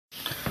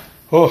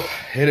Oh,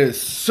 it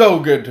is so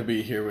good to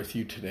be here with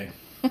you today.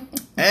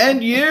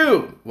 And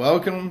you!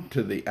 Welcome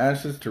to the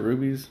Ashes to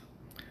Rubies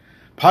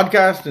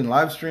podcast and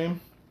live stream,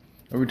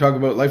 where we talk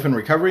about life and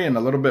recovery and a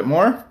little bit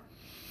more.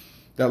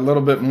 That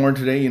little bit more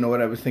today, you know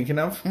what I was thinking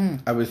of?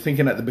 I was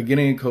thinking at the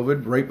beginning of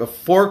COVID, right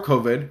before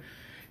COVID,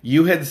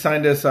 you had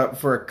signed us up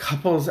for a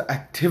couples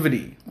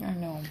activity. I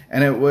know.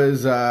 And it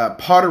was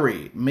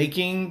pottery,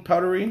 making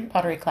pottery.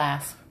 Pottery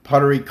class.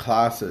 Pottery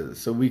classes,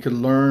 so we could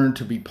learn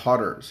to be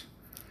potters.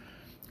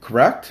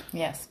 Correct?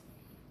 Yes.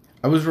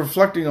 I was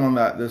reflecting on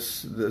that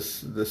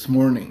this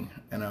morning,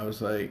 and I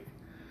was like,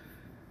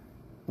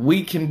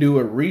 we can do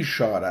a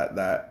reshot at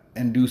that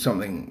and do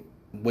something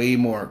way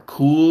more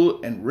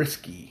cool and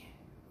risky.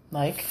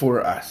 Like? For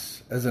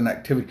us as an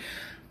activity.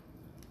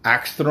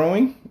 Axe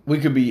throwing. We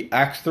could be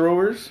axe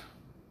throwers.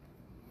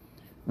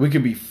 We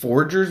could be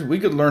forgers. We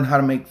could learn how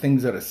to make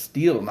things out of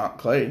steel, not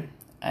clay.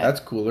 That's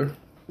cooler.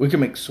 We could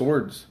make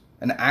swords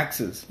and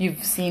axes.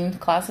 You've seen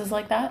classes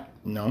like that?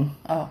 No.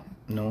 Oh.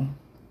 No.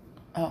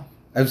 Oh.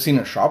 I've seen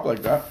a shop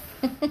like that.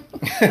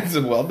 It's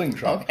a welding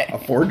shop. Okay. A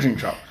forging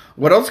shop.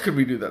 What else could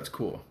we do that's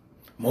cool?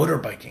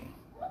 Motorbiking.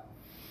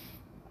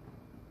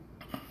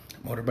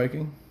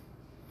 Motorbiking?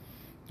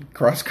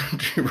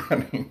 Cross-country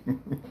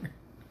running.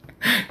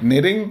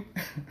 Knitting.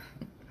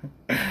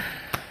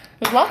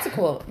 There's lots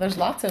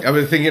of... I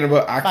was thinking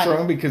about axe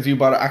throwing because you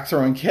bought an axe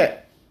throwing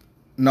kit.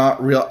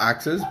 Not real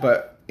axes,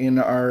 but in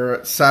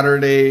our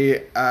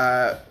Saturday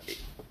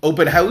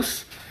open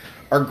house,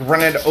 our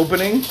granite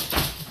opening,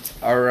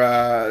 our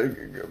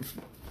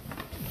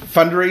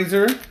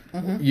fundraiser,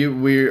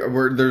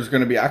 there's going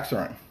to be axe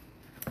throwing.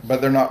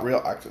 But they're not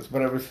real axes.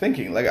 But I was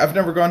thinking, I've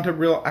never gone to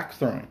real axe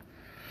throwing.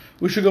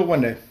 We should go one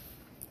day.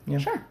 Yeah.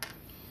 Sure.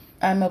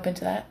 I'm open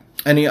to that.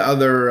 Any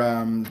other...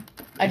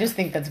 I just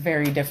think that's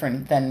very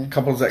different than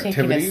couples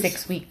activities? Taking a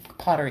 6-week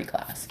pottery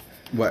class.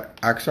 What?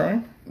 Axe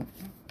throwing?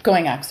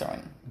 Going axe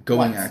throwing.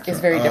 Going axe throwing.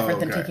 Is very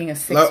different than taking a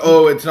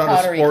 6-week it's not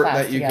a sport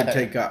that you together. could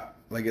take up.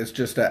 It's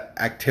just an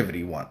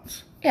activity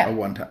once. Yeah. Or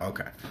one time.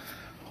 Okay.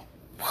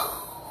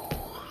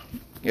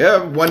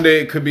 Yeah, one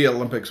day it could be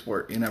Olympic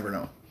sport. You never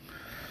know.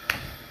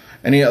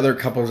 Any other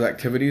couples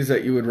activities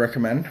that you would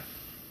recommend?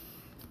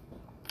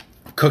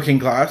 Cooking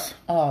class.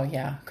 Oh,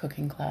 yeah.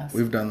 Cooking class.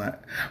 We've done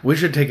that. We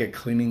should take a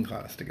cleaning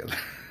class together.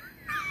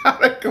 How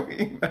to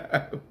clean the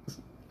house.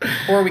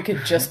 Or we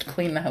could just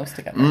clean the house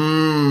together.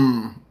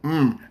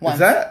 Is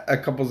that a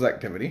couple's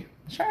activity?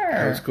 Sure.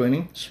 House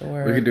cleaning?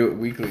 Sure. We could do it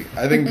weekly.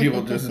 I think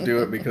people just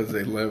do it because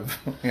they live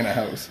in a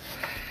house.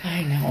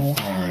 I know.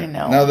 I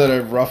know. Now that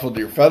I've ruffled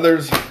your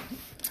feathers,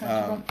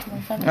 My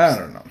feathers? I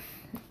don't know.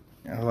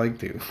 I like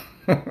to.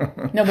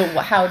 No,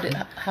 but how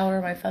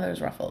are my feathers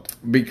ruffled?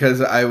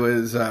 Because I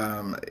was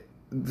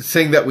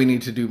saying that we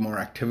need to do more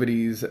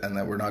activities and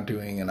that we're not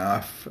doing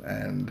enough.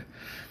 And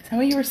is that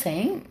what you were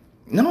saying?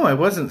 No, I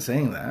wasn't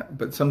saying that.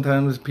 But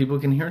sometimes people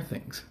can hear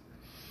things.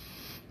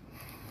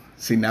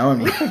 See, now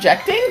I'm... Are you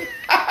projecting?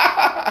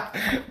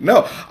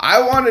 No,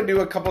 I want to do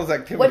a couple's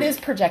activity. What is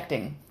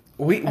projecting?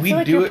 We do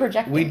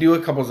it. We do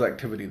a couple's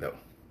activity though.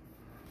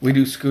 We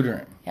do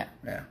scootering. Yeah.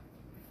 Yeah.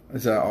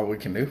 Is that all we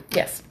can do?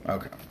 Yes.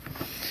 Okay.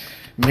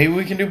 Maybe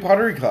we can do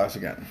pottery class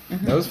again.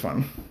 Mm-hmm. That was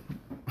fun.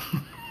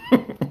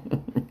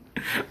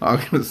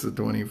 August the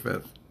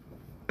 25th.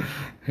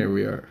 Here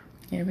we are.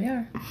 Here we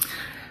are.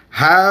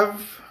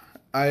 Have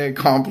I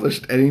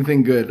accomplished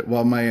anything good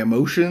while my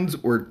emotions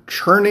were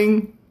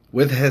churning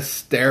with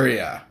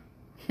hysteria?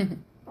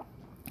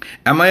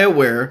 Am I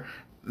aware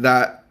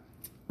that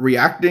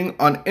reacting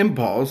on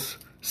impulse,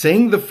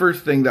 saying the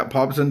first thing that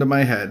pops into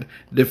my head,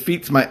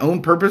 defeats my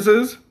own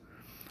purposes?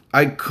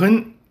 I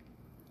couldn't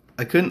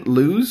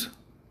lose.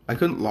 I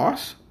couldn't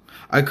loss.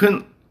 I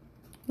couldn't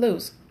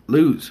lose.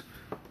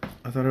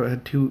 I thought it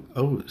had 2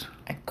 O's.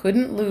 I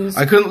couldn't lose.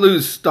 By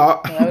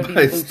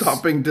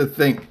stopping to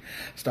think.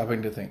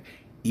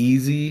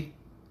 Easy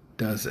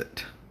does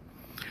it.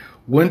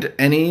 Wouldn't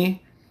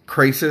any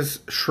crisis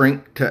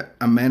shrink to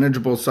a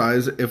manageable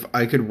size if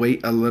I could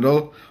wait a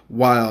little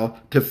while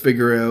to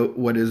figure out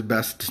what is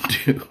best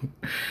to do?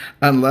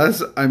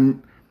 Unless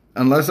I'm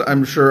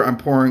sure I'm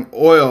pouring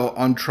oil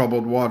on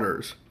troubled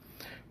waters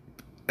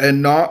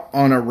and not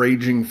on a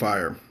raging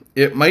fire.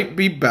 It might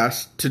be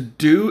best to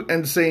do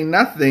and say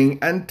nothing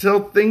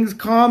until things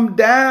calm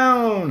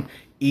down.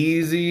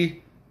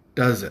 Easy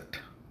does it.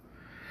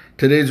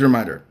 Today's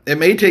reminder. It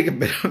may take a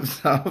bit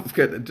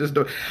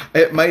of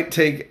it might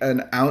take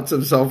an ounce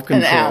of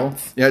self-control. An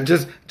ounce. Yeah,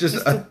 just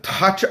a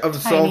touch of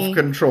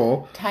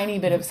self-control. Tiny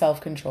bit of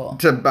self-control.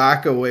 To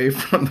back away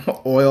from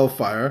the oil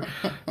fire.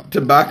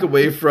 To back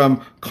away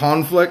from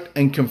conflict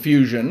and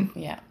confusion.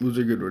 Yeah. Those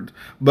are good words.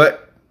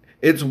 But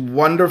it's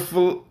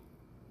wonderful.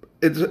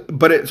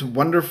 It's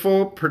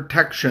wonderful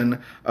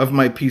protection of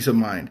my peace of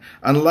mind.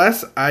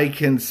 Unless I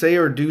can say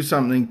or do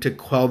something to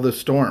quell the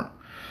storm.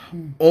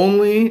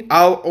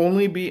 I'll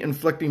only be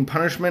inflicting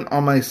punishment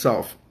on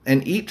myself.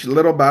 And each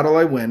little battle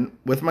I win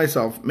with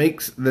myself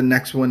makes the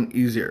next one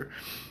easier.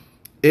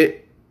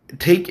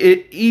 Take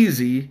it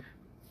easy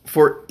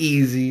for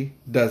easy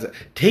does it.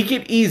 Take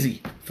it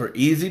easy for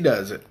easy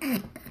does it.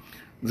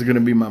 It's going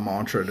to be my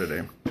mantra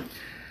today.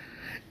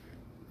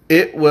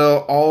 It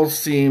will all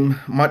seem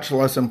much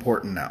less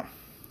important now.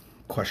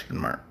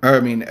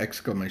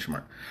 Exclamation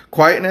mark.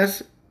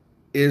 Quietness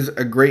is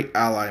a great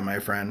ally, my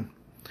friend.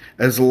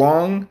 As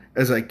long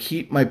as I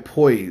keep my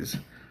poise,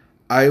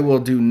 I will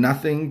do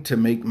nothing to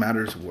make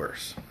matters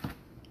worse.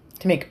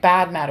 To make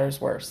bad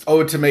matters worse.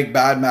 Oh, to make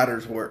bad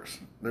matters worse.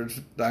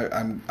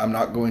 I'm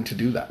not going to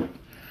do that.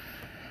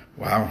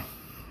 Wow.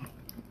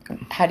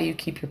 How do you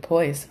keep your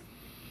poise?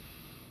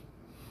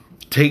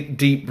 Take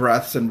deep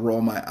breaths and roll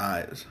my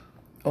eyes.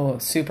 Oh,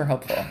 super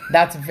helpful.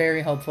 That's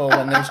very helpful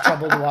when there's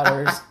troubled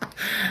waters.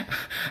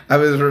 I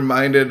was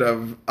reminded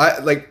of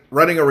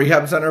running a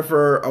rehab center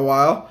for a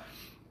while.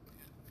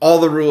 All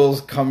the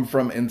rules come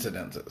from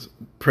incidences,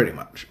 pretty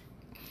much.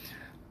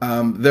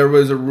 There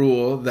was a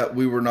rule that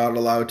we were not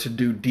allowed to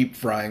do deep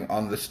frying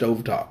on the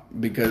stovetop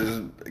because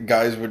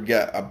guys would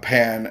get a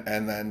pan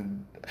and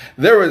then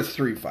there was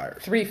 3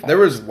 fires. 3 fires. There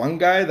was one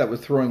guy that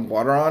was throwing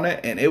water on it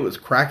and it was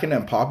cracking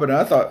and popping.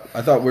 I thought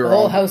we were the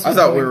whole house was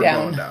going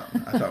down.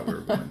 I thought we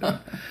were going down.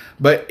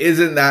 But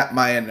isn't that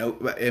my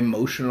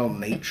emotional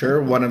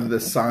nature? One of the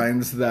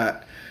signs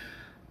that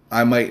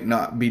I might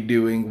not be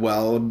doing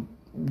well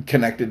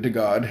connected to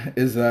God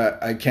is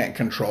that I can't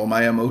control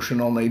my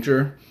emotional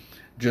nature.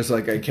 Just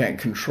like I can't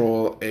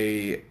control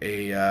a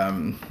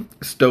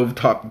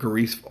stovetop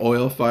grease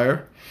oil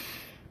fire.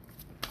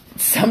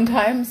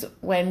 Sometimes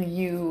when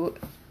you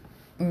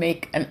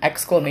make an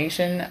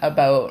exclamation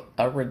about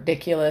a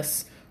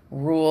ridiculous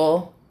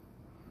rule,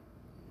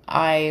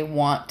 I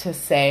want to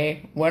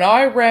say, when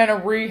I ran a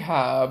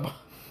rehab,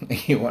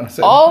 you want to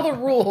say all the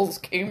rules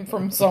came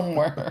from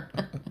somewhere.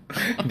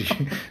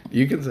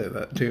 You can say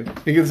that too.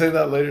 You can say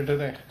that later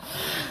today.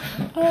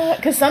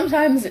 Because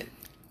sometimes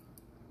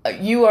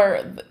you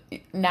are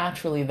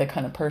naturally the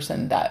kind of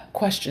person that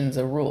questions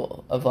a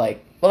rule of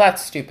like, well,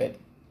 that's stupid.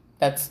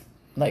 That's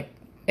like,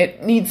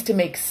 it needs to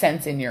make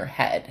sense in your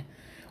head.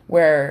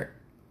 Where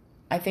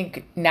I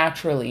think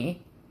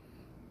naturally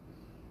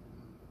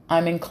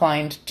I'm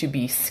inclined to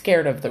be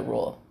scared of the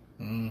rule.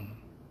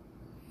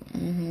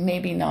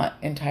 Maybe not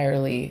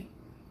entirely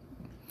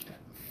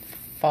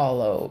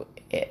follow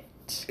it.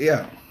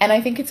 Yeah. And I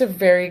think it's a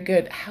very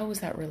good... How is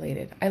that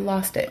related? I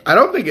lost it. I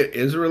don't think it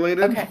is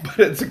related, Okay. But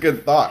it's a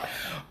good thought.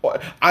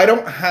 I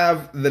don't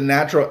have the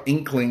natural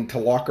inkling to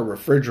lock a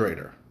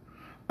refrigerator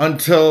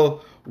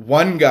until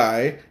one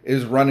guy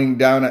is running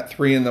down at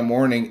 3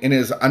 a.m. in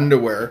his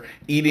underwear,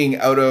 eating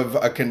out of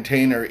a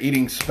container,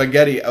 eating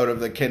spaghetti out of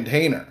the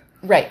container.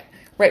 Right.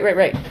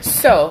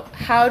 So,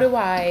 how do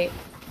I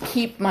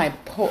keep my...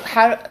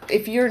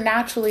 if you're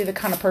naturally the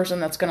kind of person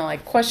that's going to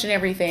like question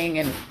everything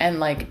and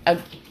like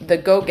the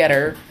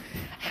go-getter,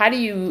 how do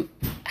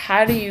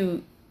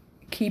you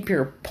keep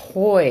your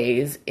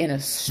poise in a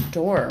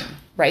storm,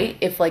 right?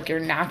 If like your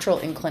natural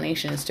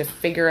inclination is to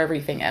figure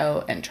everything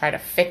out and try to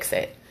fix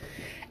it.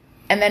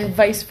 And then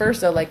vice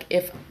versa, like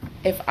if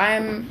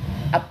I'm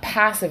a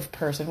passive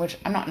person, which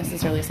I'm not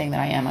necessarily saying that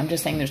I am, I'm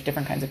just saying there's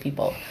different kinds of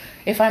people.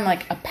 If I'm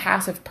like a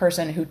passive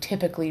person who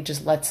typically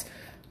just lets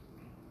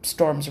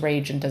storms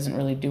rage and doesn't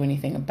really do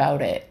anything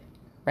about it,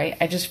 right?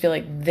 I just feel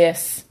like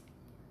this...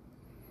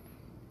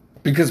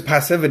 Because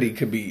passivity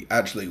could be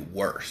actually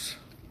worse.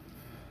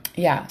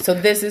 Yeah, so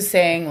this is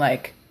saying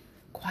like,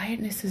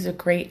 quietness is a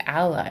great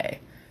ally,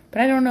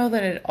 but I don't know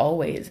that it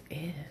always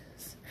is.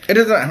 It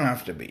doesn't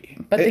have to be.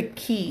 But the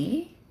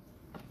key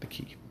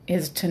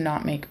is to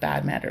not make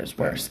bad matters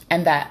worse. Right.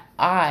 And that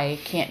I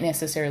can't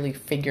necessarily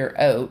figure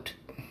out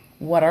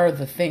what are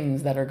the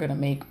things that are going to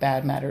make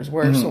bad matters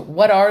worse. Mm-hmm.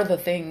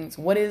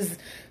 What is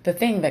the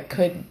thing that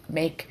could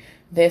make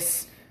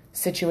this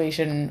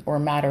situation or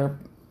matter,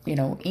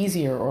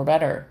 easier or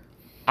better?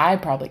 I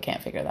probably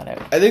can't figure that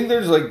out. I think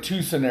there's like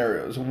 2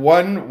 scenarios.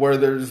 One where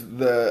there's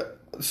the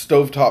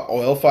stovetop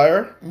oil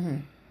fire. Mm-hmm.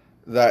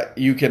 That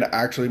you can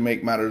actually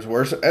make matters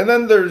worse. And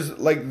then there's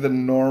like the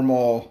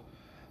normal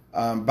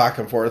back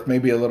and forth,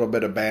 maybe a little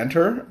bit of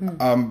banter.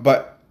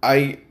 But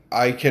I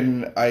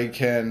can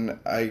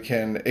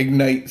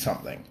ignite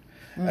something.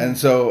 And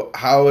so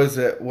how is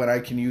it when I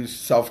can use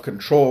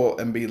self-control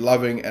and be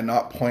loving and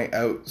not point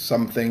out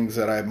some things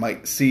that I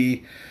might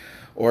see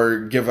or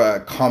give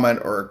a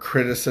comment or a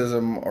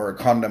criticism or a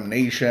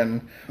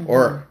condemnation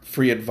or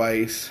free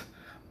advice,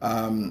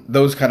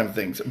 those kind of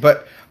things.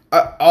 But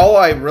all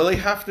I really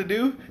have to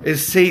do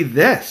is say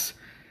this.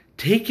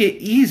 Take it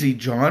easy,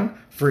 John,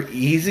 for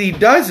easy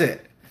does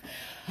it.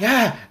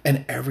 Yeah,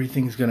 and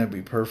everything's going to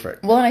be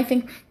perfect. Well, and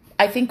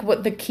I think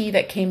what the key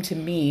that came to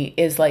me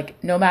is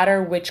like, no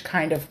matter which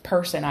kind of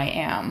person I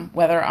am,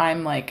 whether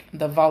I'm like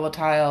the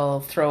volatile,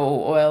 throw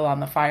oil on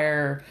the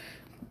fire,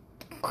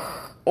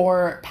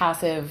 or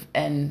passive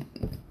and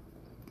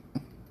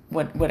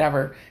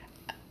whatever,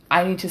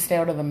 I need to stay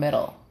out of the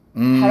middle.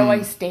 How do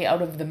I stay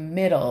out of the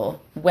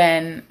middle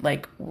when,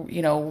 like,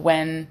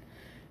 when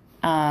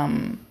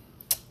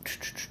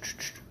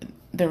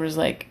there was,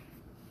 like,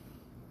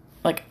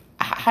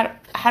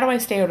 how do I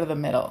stay out of the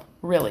middle,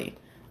 really?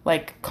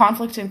 Like,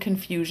 conflict and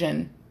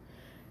confusion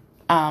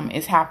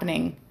is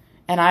happening,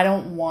 and I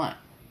don't want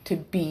to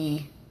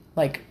be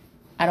like,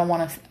 I don't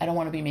want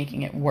to be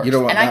making it worse. You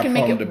don't want and that I can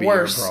make problem it to be your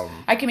worse. problem.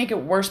 I can make it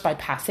worse by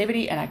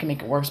passivity, and I can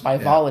make it worse by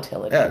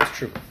volatility. Yeah, it's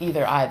true.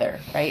 Either,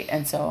 right?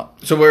 And so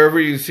wherever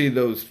you see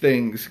those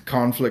things,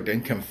 conflict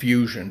and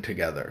confusion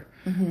together,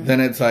 then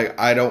it's like,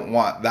 I don't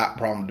want that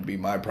problem to be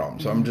my problem.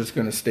 So I'm just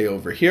going to stay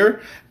over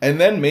here. And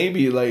then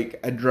maybe like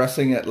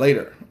addressing it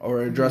later,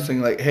 or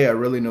addressing like, hey, I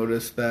really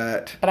noticed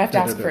that. But I have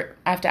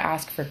to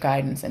ask for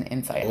guidance and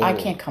insight. I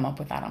can't come up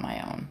with that on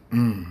my own.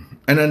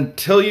 And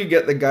until you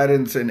get the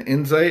guidance and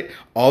insight,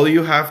 all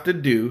you have to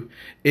do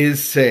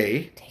is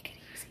say, Take it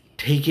easy.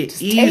 Take it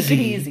Just easy. Take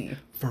it easy.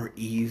 For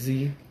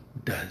easy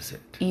does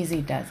it.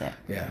 Easy does it.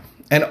 Yeah.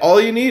 And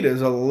all you need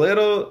is a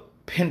little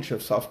pinch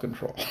of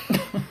self-control.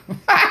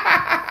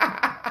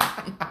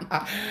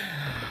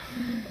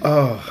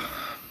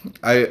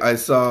 I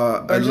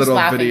saw a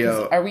little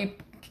video.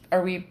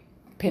 Are we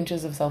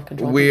pinches of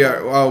self-control? We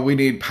are. Well, we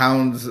need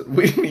pounds.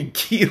 We need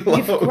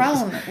kilos.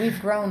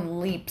 We've grown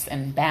leaps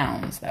and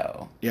bounds,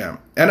 though. Yeah,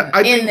 and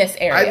I think this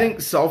area, I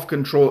think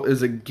self-control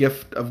is a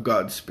gift of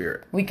God's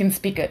Spirit. We can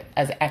speak it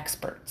as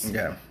experts.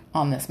 Yeah.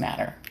 On this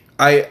matter.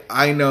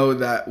 I know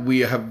that we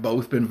have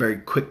both been very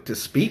quick to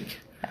speak.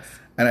 Yes.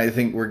 And I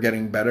think we're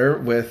getting better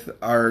with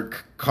our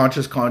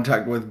conscious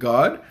contact with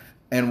God.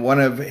 And one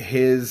of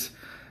his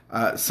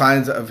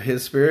signs of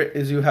his Spirit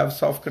is you have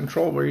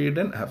self-control where you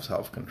didn't have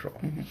self-control.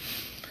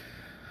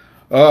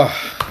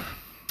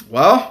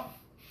 Well.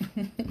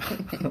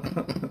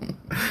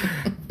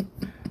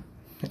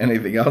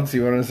 Anything else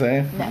you want to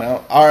say?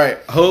 No. All right.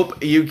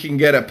 Hope you can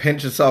get a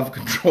pinch of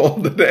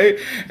self-control today.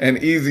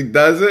 And easy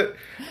does it.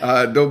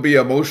 Don't be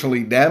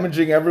emotionally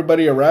damaging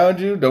everybody around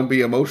you. Don't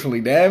be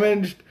emotionally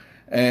damaged.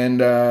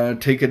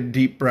 And take a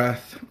deep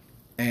breath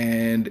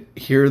and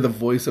hear the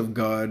voice of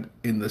God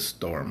in the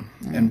storm.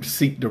 And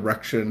seek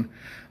direction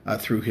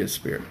through his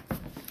Spirit.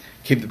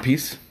 Keep the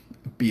peace.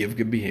 Be of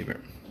good behavior.